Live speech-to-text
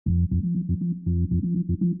Наш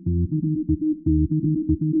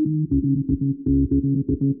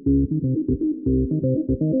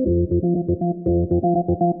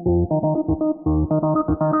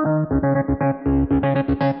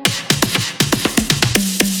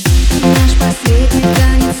последний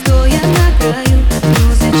танец, стоя на краю. Ну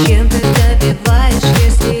зачем ты добиваешь,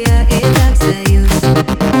 если я и так сдаюсь?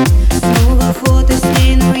 Снова фото с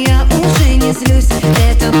ней, но я уже не злюсь.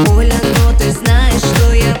 Это больно, но ты знаешь,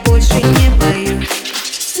 что я больше не боюсь.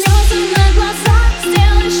 Слезы на глазах,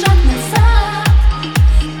 сделай шаг назад.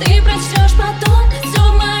 Ты прочтешь потом все в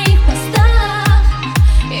моих постах.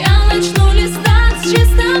 Я начну листать с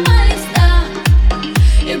чистого листа.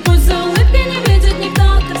 И пусть за улыбкой не видит никто,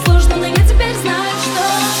 как сложно, но я теперь знаю, что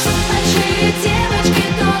большие девочки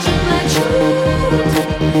тоже плачут.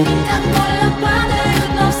 Так больно падают,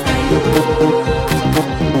 но встают.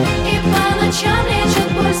 И по ночам лечат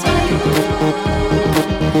боль свою.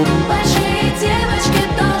 Большие девочки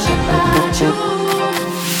тоже плачут.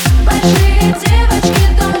 Большие девочки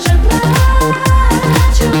тоже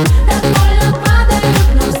плачут. Так больно падают,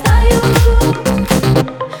 но встают.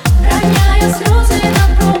 Роняя слезы над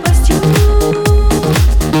пропастью.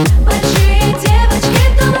 Большие девочки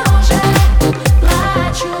тоже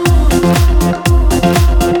плачут.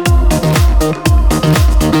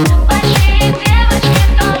 Большие девочки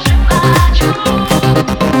тоже плачут.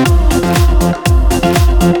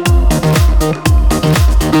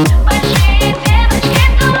 Большие девочки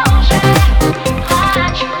тоже плачут.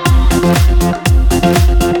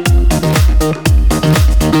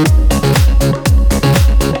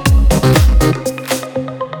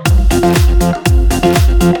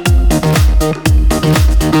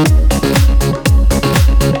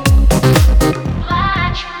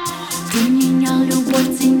 Ты менял любовь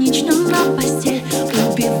цинично на постель,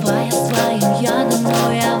 убивая своим ядом,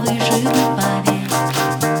 но я выживу, поверь.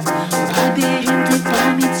 Лабиринты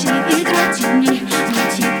памяти, игра теней, мы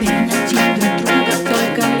теперь найдем друг друга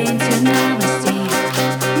только в ленте новостей.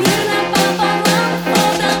 Мир напополам,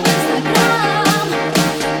 фото в Инстаграм.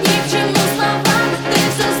 Ни к чему слова, ты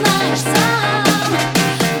все знаешь сам.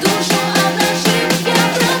 Душу обнажив, я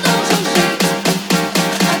продолжу жить.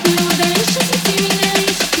 От не удалишь, если ты меня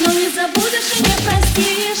лишь, но не забудешь и не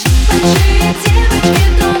простишь. Большие девочки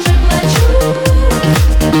тоже плачут.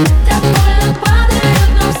 Так больно падают,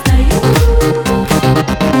 но встают.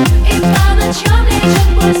 И по ночам лечат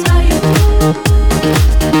боль свою.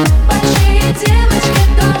 Большие девочки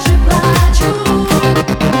тоже плачут.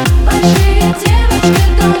 Большие девочки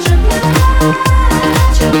тоже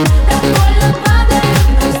плачут. Так больно падают,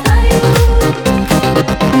 но встают.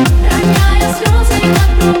 Роняя слезы над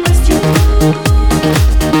пропастью.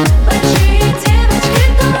 Большие девочки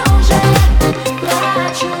тоже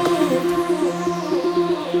плачут.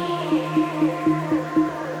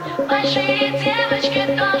 Большие девочки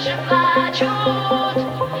тоже плачут.